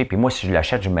avant de l'acheter. Puis moi, si je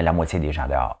l'achète, je mets la moitié des gens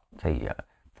dehors. Il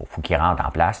faut qu'ils rentrent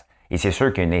en place. Et c'est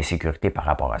sûr qu'il y a une insécurité par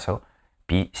rapport à ça.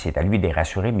 Puis c'est à lui de les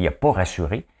rassurer, mais il n'a pas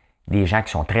rassuré les gens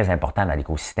qui sont très importants dans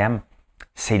l'écosystème.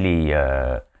 C'est les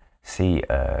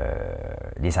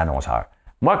annonceurs.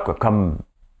 Moi, comme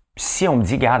si on me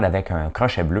dit, garde avec un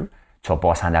crochet bleu, tu vas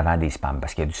passer en avant des spams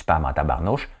parce qu'il y a du spam en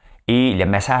tabarnouche. Et le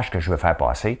message que je veux faire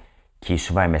passer, qui est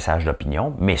souvent un message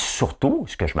d'opinion, mais surtout,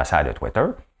 ce que je me sers de Twitter,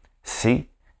 c'est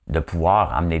de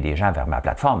pouvoir amener des gens vers ma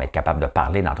plateforme, être capable de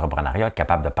parler d'entrepreneuriat, être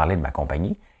capable de parler de ma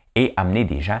compagnie et amener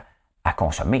des gens à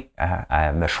consommer,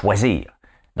 à me choisir.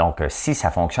 Donc, si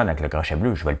ça fonctionne avec le crochet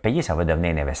bleu, je vais le payer, ça va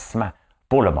devenir un investissement.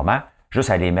 Pour le moment,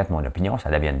 juste aller mettre mon opinion, ça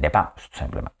devient une dépense, tout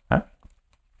simplement. Hein?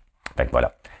 Fait que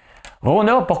voilà.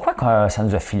 Rona, pourquoi ça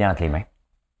nous a filé entre les mains?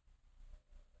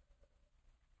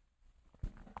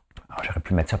 J'aurais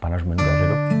pu mettre ça pendant que je me gorgeais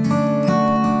l'eau.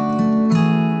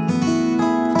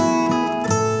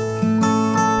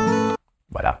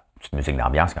 Voilà, petite musique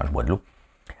d'ambiance quand je bois de l'eau.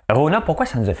 Rona, pourquoi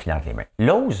ça nous a filé entre les mains?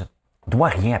 Lowe's doit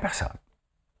rien à personne.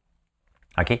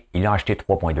 OK? Il a acheté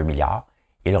 3,2 milliards,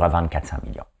 il revend 400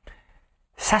 millions.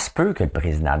 Ça se peut que le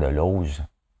président de Lowe's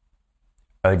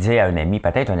a dit à un ami,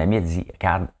 peut-être un ami a dit,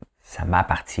 regarde, ça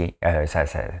m'appartient, tu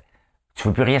ne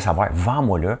veux plus rien savoir,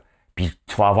 vends-moi-le. Puis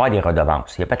tu vas avoir des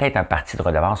redevances. Il y a peut-être un parti de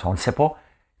redevances. On ne sait pas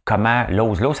comment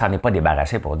Lowe's s'en est pas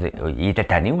débarrassé pour dire. Il était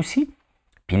tanné aussi.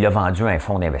 Puis il l'a vendu à un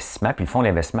fonds d'investissement. Puis le fonds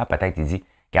d'investissement, peut-être, il dit,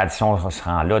 regarde, si on se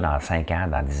rend là dans 5 ans,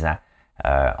 dans 10 ans,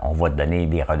 on va te donner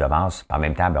des redevances. Puis en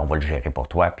même temps, ben, on va le gérer pour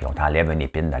toi. Puis on t'enlève une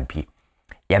épine dans le pied.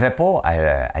 Il n'y avait pas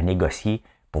à négocier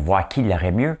pour voir qui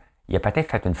l'aurait mieux. Il a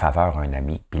peut-être fait une faveur à un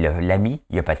ami. Puis l'ami,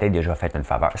 il a peut-être déjà fait une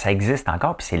faveur. Ça existe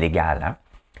encore, puis c'est légal, hein?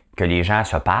 Que les gens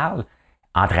se parlent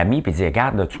entre amis, puis dire,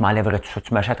 regarde, tu m'enlèverais-tu ça,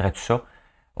 tu m'achèterais-tu ça?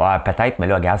 Ouais, peut-être, mais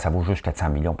là, regarde, ça vaut juste 400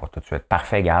 millions pour tout de suite.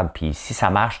 Parfait, regarde, puis si ça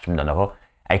marche, tu me donneras.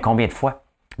 Hey, combien de fois?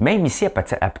 Même ici, à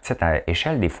petite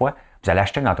échelle, des fois, vous allez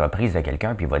acheter une entreprise de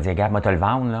quelqu'un, puis il va dire, regarde, moi, te le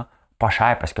vendre, là, pas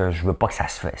cher, parce que je veux pas que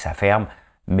ça ferme.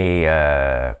 mais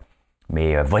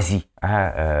vas-y.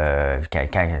 Hein,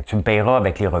 quand tu me payeras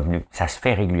avec les revenus. Ça se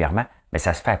fait régulièrement, mais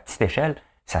ça se fait à petite échelle,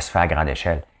 ça se fait à grande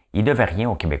échelle. Il ne devait rien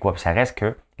aux Québécois, puis ça reste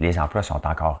que les emplois sont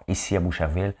encore ici à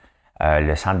Boucherville.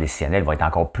 Le centre décisionnel va être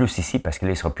encore plus ici parce qu'il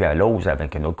ne sera plus à Lowe's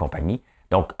avec une autre compagnie.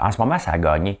 Donc, en ce moment, ça a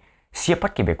gagné. S'il n'y a pas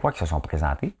de Québécois qui se sont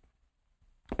présentés,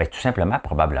 bien, tout simplement,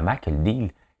 probablement que le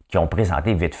deal qu'ils ont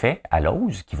présenté vite fait à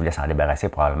Lowe's, qui voulait s'en débarrasser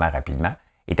probablement rapidement,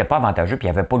 n'était pas avantageux, puis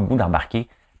il n'y avait pas le goût d'embarquer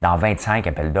dans 25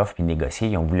 appels d'offres puis négocier.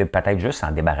 Ils ont voulu peut-être juste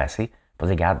s'en débarrasser pour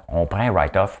dire, regarde, on prend un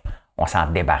write-off, on s'en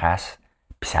débarrasse,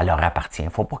 puis ça leur appartient. Il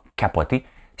ne faut pas capoter.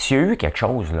 S'il y a eu quelque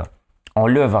chose, là, on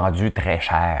l'a vendu très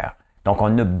cher. Donc,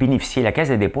 on a bénéficié. La Caisse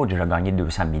des dépôts a déjà gagné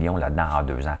 200 millions là-dedans en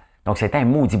 2 ans. Donc, c'était un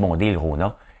maudit bon deal,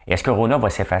 Rona. Et est-ce que Rona va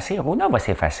s'effacer? Rona va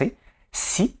s'effacer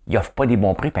s'il n'offre pas des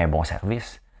bons prix et un bon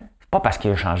service. C'est pas parce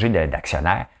qu'il a changé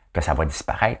d'actionnaire que ça va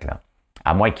disparaître, là.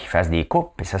 À moins qu'ils fassent des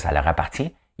coupes, puis ça leur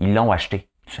appartient. Ils l'ont acheté,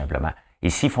 tout simplement. Et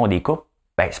s'ils font des coupes,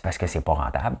 ben, c'est parce que c'est pas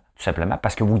rentable, tout simplement,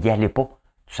 parce que vous n'y allez pas,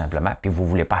 tout simplement, puis vous ne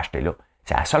voulez pas acheter là.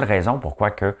 C'est la seule raison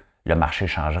pourquoi que le marché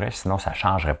changerait, sinon ça ne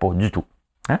changerait pas du tout.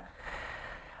 Hein?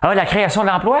 Alors, la création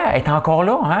d'emplois est encore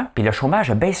là, hein? Puis le chômage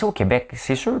a baissé au Québec.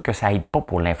 C'est sûr que ça n'aide pas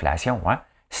pour l'inflation. Hein?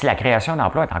 Si la création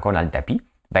d'emplois est encore dans le tapis,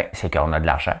 ben, c'est qu'on a de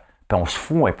l'argent, puis on se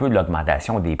fout un peu de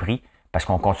l'augmentation des prix parce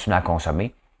qu'on continue à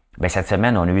consommer. Ben, cette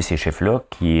semaine, on a eu ces chiffres-là,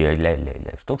 qui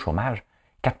le taux de chômage,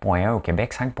 4,1 au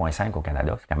Québec, 5,5 au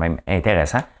Canada. C'est quand même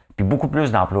intéressant. Puis beaucoup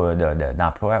plus d'emplois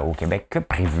au Québec que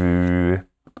prévu.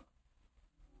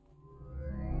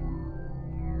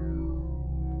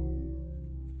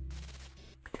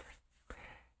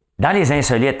 Dans les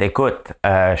insolites, écoute,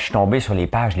 je suis tombé sur les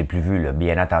pages les plus vues. Là.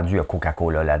 Bien entendu, il y a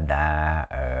Coca-Cola là-dedans.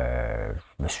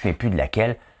 Je me souviens plus de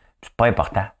laquelle. C'est pas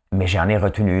important. Mais j'en ai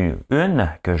retenu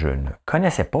une que je ne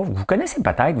connaissais pas. Vous connaissez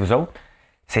peut-être, vous autres.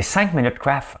 C'est 5 Minute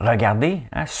Craft. Regardez,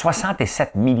 hein,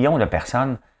 67 millions de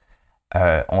personnes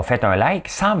ont fait un like.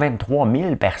 123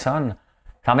 000 personnes,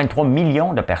 123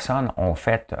 millions de personnes ont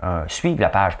fait suivre la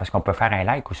page parce qu'on peut faire un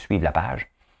like ou suivre la page.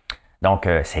 Donc,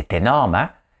 c'est énorme, hein?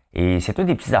 Et c'est toutes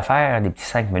des petites affaires, des petits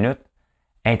 5 minutes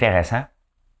intéressants.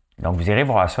 Donc, vous irez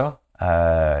voir ça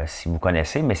si vous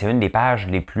connaissez, mais c'est une des pages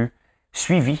les plus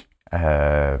suivies.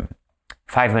 5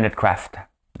 Minute Craft.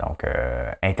 Donc,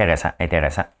 intéressant,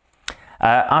 intéressant.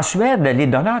 En Suède, les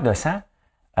donneurs de sang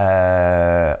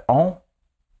ont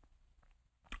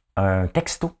un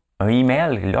texto, un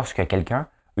email lorsque quelqu'un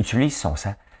utilise son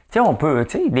sang. Tu sais, on peut,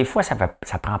 tu sais, des fois, ça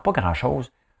prend pas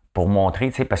grand-chose pour montrer,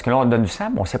 tu sais, parce que là, on donne du sang,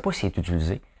 mais on ne sait pas s'il est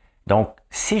utilisé. Donc,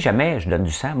 si jamais je donne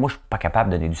du sang, moi, je ne suis pas capable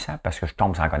de donner du sang parce que je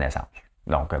tombe sans connaissance.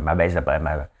 Donc, ma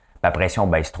pression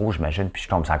baisse trop, j'imagine, puis je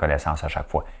tombe sans connaissance à chaque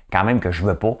fois. Quand même que je ne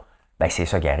veux pas, ben c'est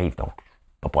ça qui arrive, donc je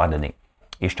ne peux pas en donner.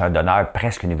 Et je suis un donneur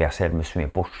presque universel, je ne me souviens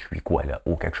pas, je suis quoi là,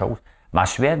 ou quelque chose. Mais en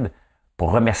Suède,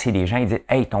 pour remercier les gens, ils disent «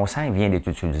 Hey, ton sang vient d'être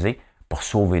utilisé pour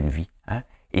sauver une vie. Hein? »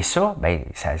 Et ça, ben,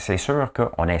 c'est sûr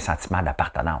qu'on a un sentiment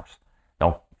d'appartenance.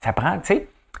 Donc, ça prend, tu sais,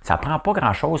 ça prend pas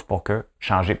grand-chose pour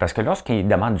changer. Parce que lorsqu'ils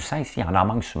demandent du sang ici, on en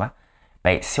manque souvent.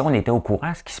 Ben, si on était au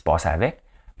courant de ce qui se passe avec,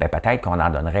 ben, peut-être qu'on en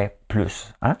donnerait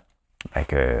plus. Hein? Fait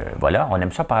que, voilà, on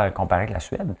aime ça comparer avec la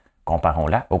Suède.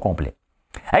 Comparons-la au complet.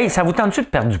 Hey, ça vous tente-tu de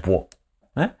perdre du poids?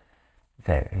 Hein?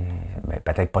 Ben,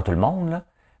 peut-être pas tout le monde, là.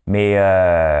 Mais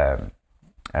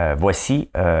voici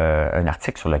un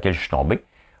article sur lequel je suis tombé.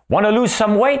 Wanna lose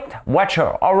some weight? Watch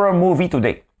a horror movie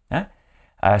today. Hein?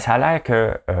 Ça a l'air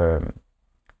que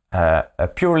a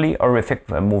purely horrific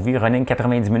movie running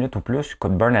 90 minutes ou plus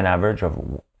could burn an average of...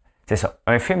 C'est ça.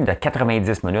 Un film de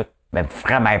 90 minutes, même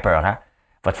vraiment épeurant,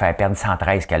 va te faire perdre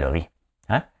 113 calories.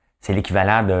 Hein? C'est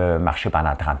l'équivalent de marcher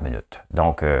pendant 30 minutes.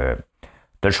 Donc, tu as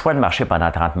le choix de marcher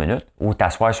pendant 30 minutes ou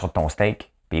t'asseoir sur ton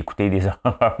steak et écouter des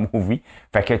horror movies.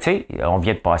 Fait que, tu sais, on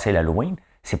vient de passer l'Halloween.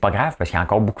 C'est pas grave parce qu'il y a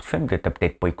encore beaucoup de films que tu n'as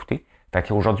peut-être pas écoutés. Fait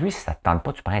qu'aujourd'hui, si ça ne te tente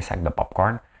pas, tu prends un sac de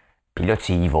popcorn puis là,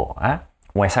 tu y vas. Hein?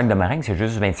 Ou un sac de meringue, c'est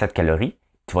juste 27 calories.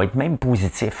 Tu vas être même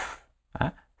positif.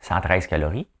 Hein? 113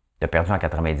 calories. Tu as perdu en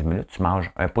 90 minutes. Tu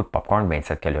manges un pot de popcorn,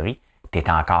 27 calories. Tu es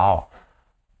encore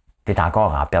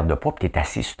en perte de poids, puis tu es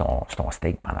assis sur ton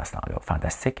steak pendant ce temps-là.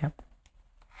 Fantastique, hein?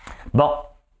 Bon.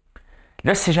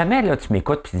 Là, si jamais là, tu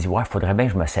m'écoutes et tu dis « Ouais, il faudrait bien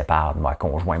que je me sépare de ma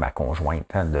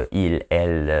conjointe, hein, de il,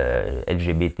 elle,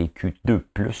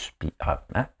 LGBTQ2+, puis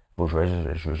hein?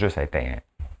 Je veux juste être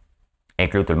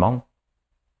inclure tout le monde. »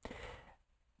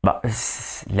 Bon,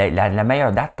 la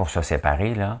meilleure date pour se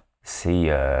séparer, là, c'est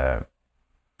le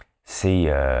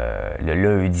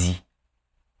lundi.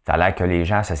 Ça a l'air que les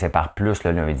gens se séparent plus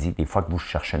le lundi. Des fois que vous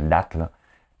cherchez une date, là,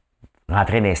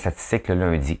 rentrez dans les statistiques le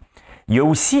lundi. Il y a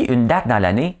aussi une date dans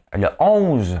l'année, le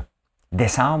 11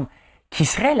 décembre, qui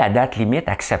serait la date limite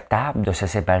acceptable de se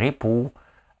séparer pour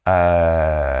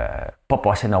pas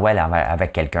passer Noël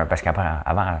avec quelqu'un, parce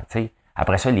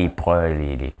après ça, les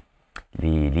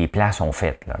plans sont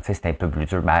faits. C'est un peu plus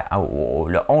dur. Mais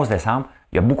le 11 décembre,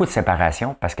 il y a beaucoup de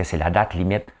séparation parce que c'est la date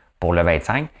limite pour le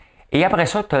 25. Et après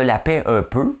ça, tu as la paix un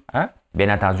peu, hein?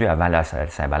 Bien entendu, avant la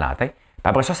Saint-Valentin. Puis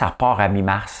après ça, ça repart à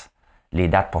mi-mars, les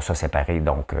dates pour se séparer.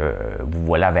 Donc, vous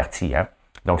voilà avertis. Hein?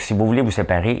 Donc, si vous voulez vous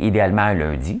séparer, idéalement un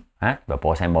lundi, hein? Tu vas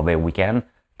passer un mauvais week-end,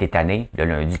 t'es tanné, le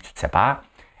lundi, tu te sépares.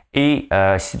 Et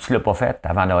si tu ne l'as pas fait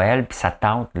avant Noël, puis ça te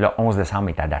tente, le 11 décembre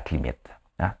est ta date limite.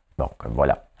 Hein? Donc,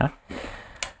 voilà. Hein?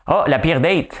 Ah, la pire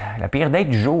date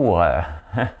du jour.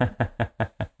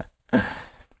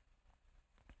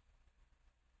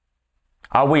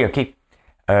 Ah oui, OK.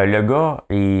 Le gars,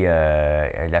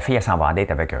 la fille, elle s'en va en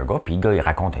date avec un gars, puis le gars, il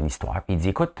raconte une histoire. Puis il dit,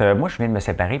 écoute, moi, je viens de me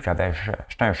séparer, puis j'avais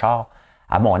acheté un char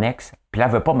à mon ex, puis là,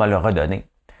 elle veut pas me le redonner.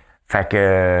 Fait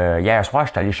que hier soir,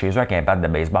 je suis allé chez eux avec un bat de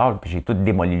baseball, puis j'ai tout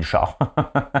démoli le char.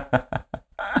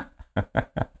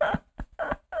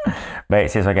 Ben,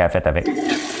 c'est ça qu'elle a fait avec.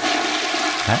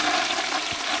 Hein?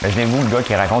 Imaginez-vous le gars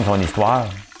qui raconte son histoire,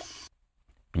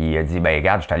 puis il a dit, ben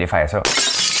regarde, je suis allé faire ça.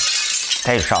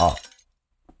 T'es le char.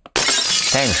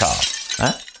 T'es le char.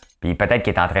 Hein? Puis peut-être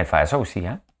qu'il est en train de faire ça aussi,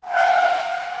 hein?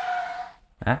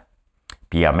 Hein?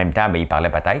 Puis en même temps, ben, il parlait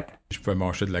peut-être. Je pouvais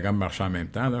marcher de la gamme, marcher en même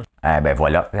temps, là. Ah, ben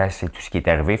voilà, c'est tout ce qui est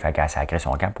arrivé, fait qu'elle a sacré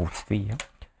son camp pour petite fille. Hein?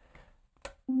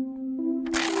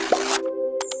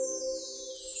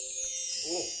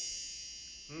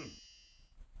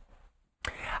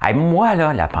 Hey, moi,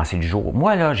 là, la pensée du jour,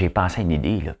 moi, là, j'ai pensé à une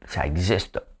idée, là, ça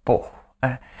n'existe pas.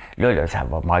 Hein? Là, ça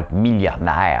va être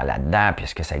millionnaire là-dedans,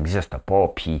 puisque ça n'existe pas,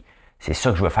 puis c'est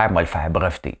ça que je veux faire, moi, le faire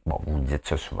breveter. Bon, vous me dites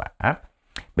ça souvent. Hein?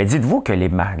 Mais dites-vous que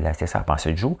c'est ça la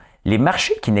pensée du jour, les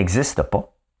marchés qui n'existent pas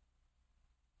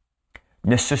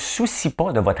ne se soucient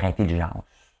pas de votre intelligence.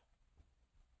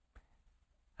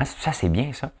 Hein? Ça, c'est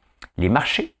bien, ça. Les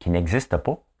marchés qui n'existent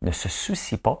pas ne se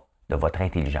soucient pas de votre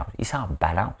intelligence. Ils s'en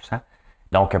balancent. Hein?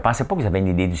 Donc, pensez pas que vous avez une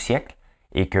idée du siècle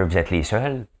et que vous êtes les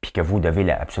seuls, puis que vous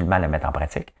devez absolument la mettre en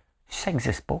pratique. Si ça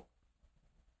n'existe pas,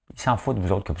 ils s'en foutent de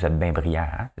vous autres que vous êtes bien brillants.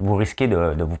 Hein? Vous risquez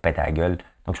de vous péter la gueule.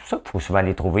 Donc, c'est pour ça qu'il faut souvent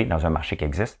aller trouver dans un marché qui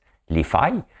existe les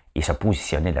failles et se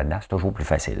positionner là-dedans. C'est toujours plus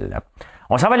facile. Là.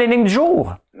 On s'en va à l'énigme du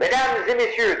jour. Mesdames et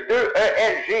messieurs,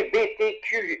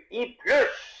 2ELGBTQI+,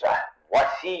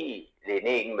 voici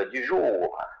l'énigme du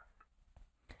jour.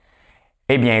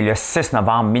 Eh bien, le 6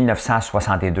 novembre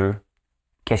 1962,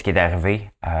 qu'est-ce qui est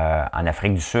arrivé en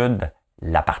Afrique du Sud?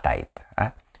 L'apartheid.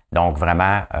 Hein? Donc,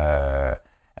 vraiment,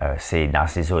 c'est dans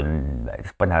c'est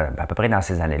pas à peu près dans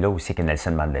ces années-là aussi que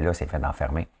Nelson Mandela s'est fait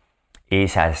enfermer. Et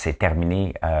ça s'est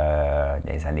terminé dans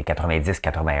les années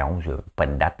 90-91, pas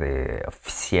de date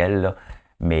officielle, là,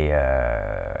 mais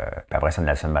après ça,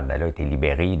 Nelson Mandela a été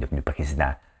libéré, il est devenu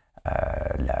président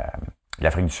de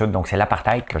l'Afrique du Sud. Donc, c'est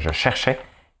l'apartheid que je cherchais,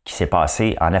 qui s'est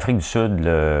passé en Afrique du Sud,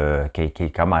 qui a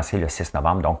commencé le 6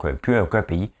 novembre. Donc, plus aucun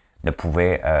pays ne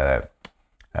pouvait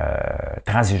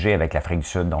transiger avec l'Afrique du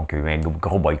Sud. Donc, il y a eu un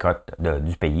gros boycott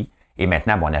du pays. Et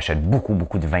maintenant, on achète beaucoup,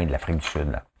 beaucoup de vin de l'Afrique du Sud.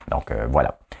 Là. Donc,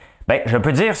 voilà. Ben, je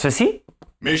peux dire ceci.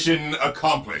 Mission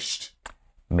accomplished.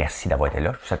 Merci d'avoir été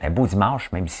là. Je vous souhaite un beau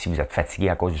dimanche, même si vous êtes fatigué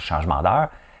à cause du changement d'heure.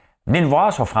 Venez nous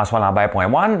voir sur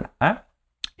françoislambert.one. Hein?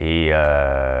 Et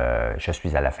je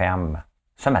suis à la ferme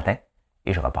ce matin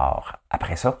et je repars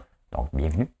après ça. Donc,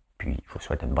 bienvenue. Puis, je vous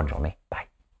souhaite une bonne journée. Bye.